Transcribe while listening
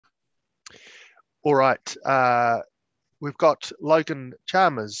All right. We've got Logan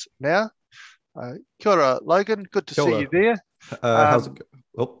Chalmers now. Kia ora, Logan. Good to Kia see you ora. there. How's it Um, go?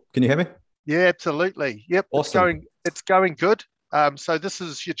 Oh, can you hear me? yeah, absolutely. Yep, it's Awesome. going. It's going good. So this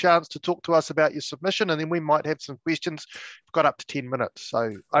is your chance to talk to us about your submission, and then we might have some questions. We've got up to 10 minutes, so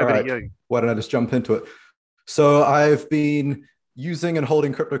All over to right. you. Why don't I just jump into it? So I've been using and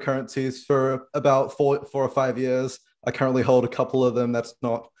holding cryptocurrencies for about four or 5 years. I currently hold a couple of them. That's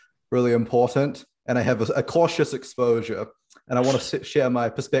not really important. And I have a cautious exposure. And I want to share my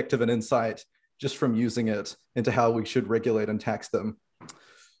perspective and insight just from using it into how we should regulate and tax them.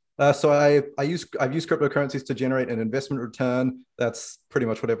 So I've used cryptocurrencies to generate an investment return. That's pretty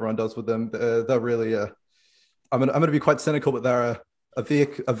much what everyone does with them. They're really I'm gonna be quite cynical, but they're a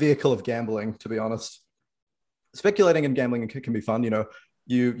vehicle of gambling, to be honest. Speculating and gambling can be fun.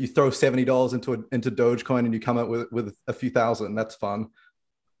 You throw $70 into Dogecoin and you come out with a few thousand. That's fun.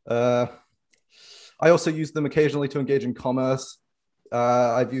 Uh, I also use them occasionally to engage in commerce.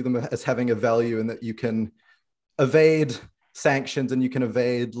 I view them as having a value in that you can evade sanctions and you can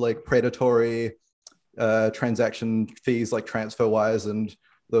evade like predatory transaction fees like TransferWise and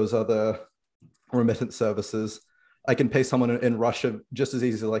those other remittance services. I can pay someone in Russia just as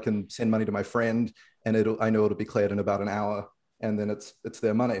easy as I can send money to my friend, and I know it'll be cleared in about an hour, and then it's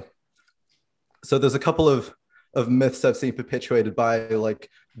their money. So there's a couple of myths I've seen perpetuated by like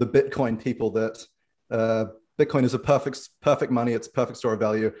the Bitcoin people that Bitcoin is a perfect money, it's a perfect store of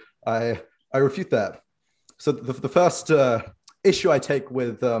value. I refute that. So the first issue I take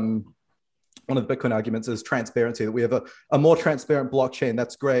with one of the Bitcoin arguments is transparency, that we have a more transparent blockchain.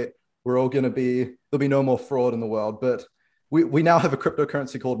 That's great. We're all going to there'll be no more fraud in the world. But we now have a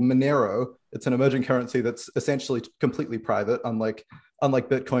cryptocurrency called Monero. It's an emerging currency that's essentially completely private, unlike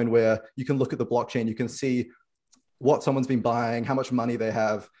Bitcoin, where you can look at the blockchain, you can see what someone's been buying, how much money they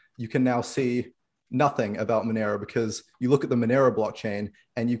have. You can now see nothing about Monero because you look at the Monero blockchain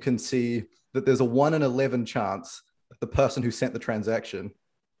and you can see that there's a 1 in 11 chance that the person who sent the transaction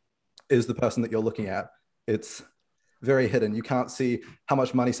is the person that you're looking at. It's very hidden. You can't see how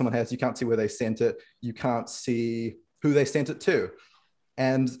much money someone has. You can't see where they sent it. You can't see who they sent it to.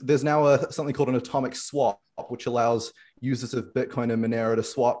 And there's now something called an atomic swap, which allows users of Bitcoin and Monero to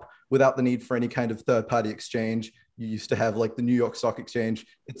swap without the need for any kind of third-party exchange. You used to have like the New York Stock Exchange.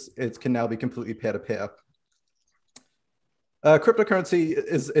 It can now be completely peer-to-peer. Cryptocurrency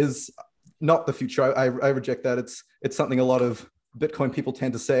is not the future. I reject that. It's something a lot of Bitcoin people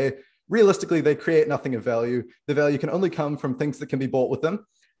tend to say. Realistically, they create nothing of value. The value can only come from things that can be bought with them,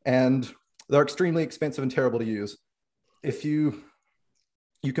 and they're extremely expensive and terrible to use. If you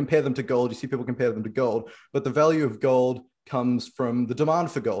compare them to gold, you see people compare them to gold, but the value of gold comes from the demand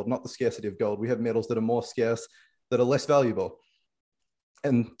for gold, not the scarcity of gold. We have metals that are more scarce, that are less valuable.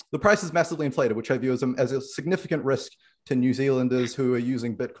 And the price is massively inflated, which I view as a significant risk to New Zealanders who are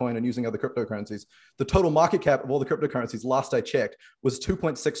using Bitcoin and using other cryptocurrencies. The total market cap of all the cryptocurrencies, last I checked, was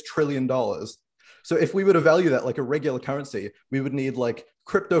 $2.6 trillion. So if we were to value that like a regular currency, we would need like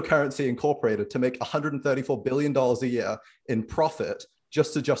Cryptocurrency Incorporated to make $134 billion a year in profit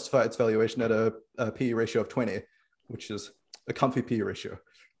just to justify its valuation at a PE ratio of 20, which is a comfy PE ratio.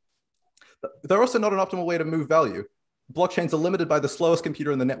 They're also not an optimal way to move value. Blockchains are limited by the slowest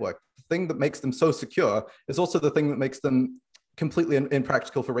computer in the network. The thing that makes them so secure is also the thing that makes them completely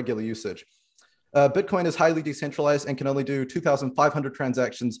impractical for regular usage. Bitcoin is highly decentralized and can only do 2,500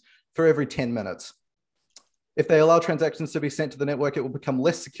 transactions for every 10 minutes. If they allow transactions to be sent to the network, it will become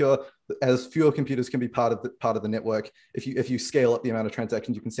less secure as fewer computers can be part of the network. If you scale up the amount of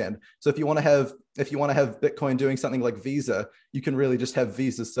transactions you can send. So if you want to have Bitcoin doing something like Visa, you can really just have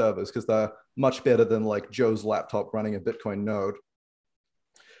Visa servers because they're much better than like Joe's laptop running a Bitcoin node.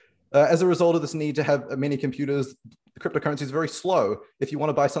 As a result of this need to have many computers, the cryptocurrency is very slow. If you want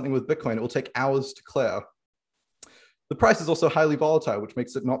to buy something with Bitcoin, it will take hours to clear. The price is also highly volatile, which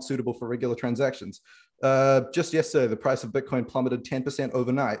makes it not suitable for regular transactions. Just yesterday, the price of Bitcoin plummeted 10%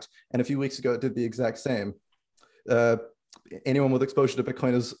 overnight, and a few weeks ago, it did the exact same. Anyone with exposure to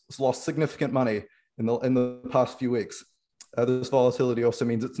Bitcoin has lost significant money in the past few weeks. This volatility also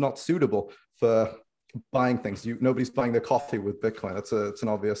means it's not suitable for buying things. Nobody's buying their coffee with Bitcoin. It's an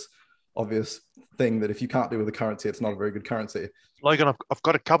obvious thing that if you can't do with a currency, it's not a very good currency. Logan, I've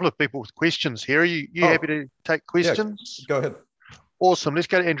got a couple of people with questions here. Are you happy to take questions? Yeah, go ahead. Awesome. Let's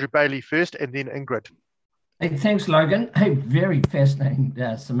go to Andrew Bailey first and then Ingrid. Hey, thanks, Logan. Hey, very fascinating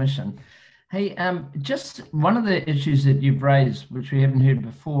submission. Hey, just one of the issues that you've raised, which we haven't heard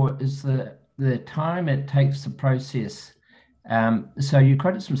before, is the time it takes to process. So you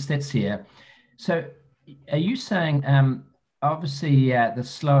quoted some stats here. So are you saying obviously the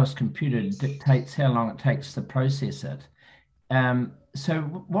slowest computer dictates how long it takes to process it. So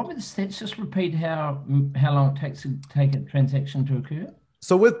what was let's just repeat how long it takes to take a transaction to occur.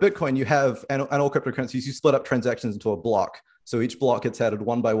 So with Bitcoin, you have, and all cryptocurrencies, you split up transactions into a block. So each block gets added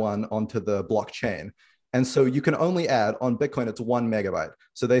one by one onto the blockchain. And so you can only add, on Bitcoin, it's 1 megabyte.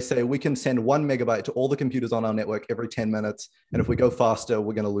 So they say we can send 1 megabyte to all the computers on our network every 10 minutes. And if we go faster,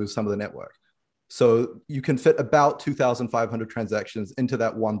 we're going to lose some of the network. So you can fit about 2,500 transactions into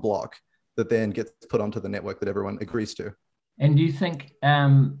that one block that then gets put onto the network that everyone agrees to. And do you think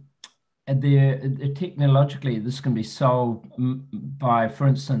technologically this can be solved by, for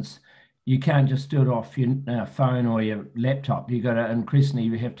instance, you can't just do it off your phone or your laptop. You got to increasingly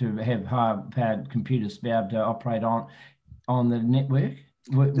you have to have high-powered computers to be able to operate on the network.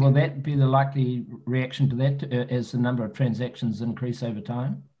 Will that be the likely reaction to that as the number of transactions increase over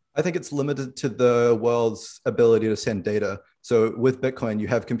time? I think it's limited to the world's ability to send data. So with Bitcoin, you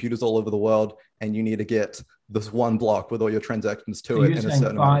have computers all over the world, and you need to get this one block with all your transactions to it in a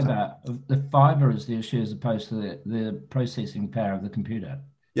certain amount of time. The fiber is the issue as opposed to the processing power of the computer.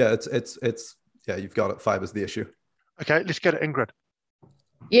 Yeah, yeah, you've got it. Fiber's the issue. Okay, let's go to Ingrid.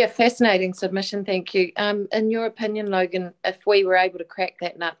 Yeah, fascinating submission. Thank you. In your opinion, Logan, if we were able to crack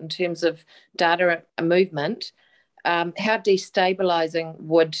that nut in terms of data movement, how destabilizing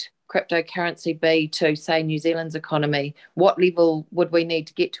would cryptocurrency be to, say, New Zealand's economy? What level would we need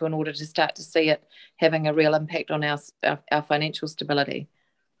to get to in order to start to see it having a real impact on our financial stability?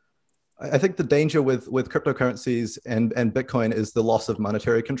 I think the danger with cryptocurrencies and Bitcoin is the loss of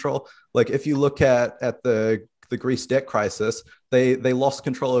monetary control. Like if you look at the Greece debt crisis, they lost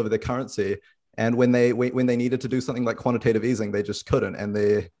control over their currency, and when they needed to do something like quantitative easing, they just couldn't, and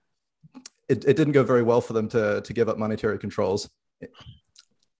it didn't go very well for them to give up monetary controls.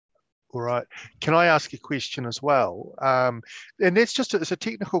 All right. Can I ask a question as well? And that's it's a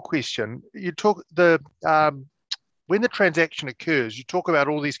technical question. You talk when the transaction occurs, you talk about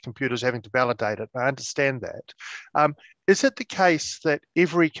all these computers having to validate it. I understand that. Is it the case that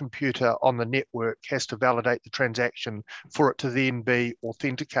every computer on the network has to validate the transaction for it to then be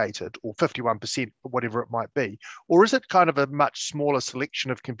authenticated, or 51%, or whatever it might be? Or is it kind of a much smaller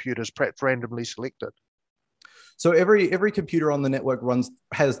selection of computers, perhaps randomly selected? So every computer on the network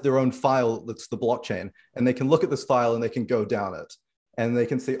has their own file that's the blockchain, and they can look at this file and they can go down it. And they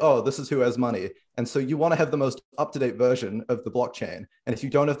can see, oh, this is who has money. And so you want to have the most up-to-date version of the blockchain. And if you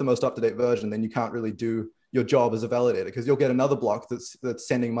don't have the most up-to-date version, then you can't really do your job as a validator, because you'll get another block that's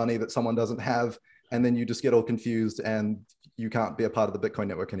sending money that someone doesn't have. And then you just get all confused and you can't be a part of the Bitcoin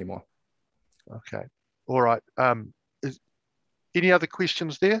network anymore. Okay. All right. Any other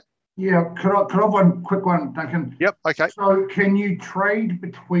questions there? Yeah, could I have one quick one, Duncan? Yep, okay. So can you trade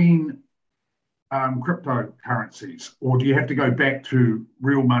between cryptocurrencies, or do you have to go back to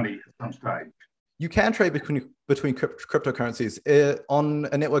real money at some stage? You can trade between cryptocurrencies. On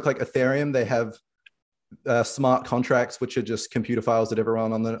a network like Ethereum, they have smart contracts, which are just computer files that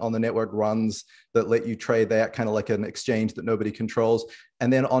everyone on the network runs that let you trade. They act kind of like an exchange that nobody controls.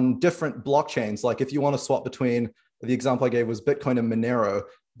 And then on different blockchains, like if you want to swap between, the example I gave was Bitcoin and Monero,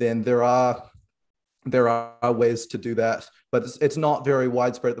 then there are ways to do that, but it's not very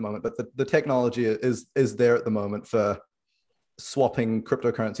widespread at the moment. But the technology is there at the moment for swapping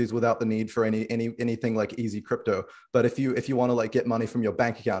cryptocurrencies without the need for anything like easy crypto. But if you want to like get money from your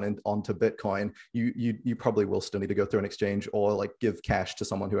bank account and onto Bitcoin, you probably will still need to go through an exchange or like give cash to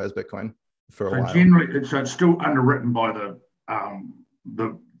someone who has Bitcoin for a while. Generally, so it's still underwritten by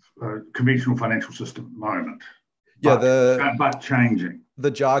the conventional financial system at the moment. Yeah, but changing.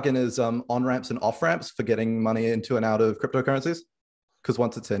 The jargon is on-ramps and off-ramps for getting money into and out of cryptocurrencies. Because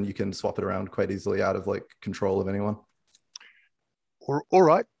once it's in, you can swap it around quite easily out of like control of anyone. All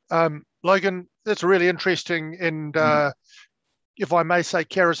right. Logan, that's a really interesting and, if I may say,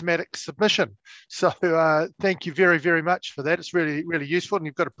 charismatic submission. So thank you very, very much for that. It's really, really useful. And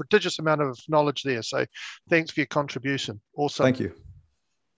you've got a prodigious amount of knowledge there. So thanks for your contribution. Awesome. Thank you.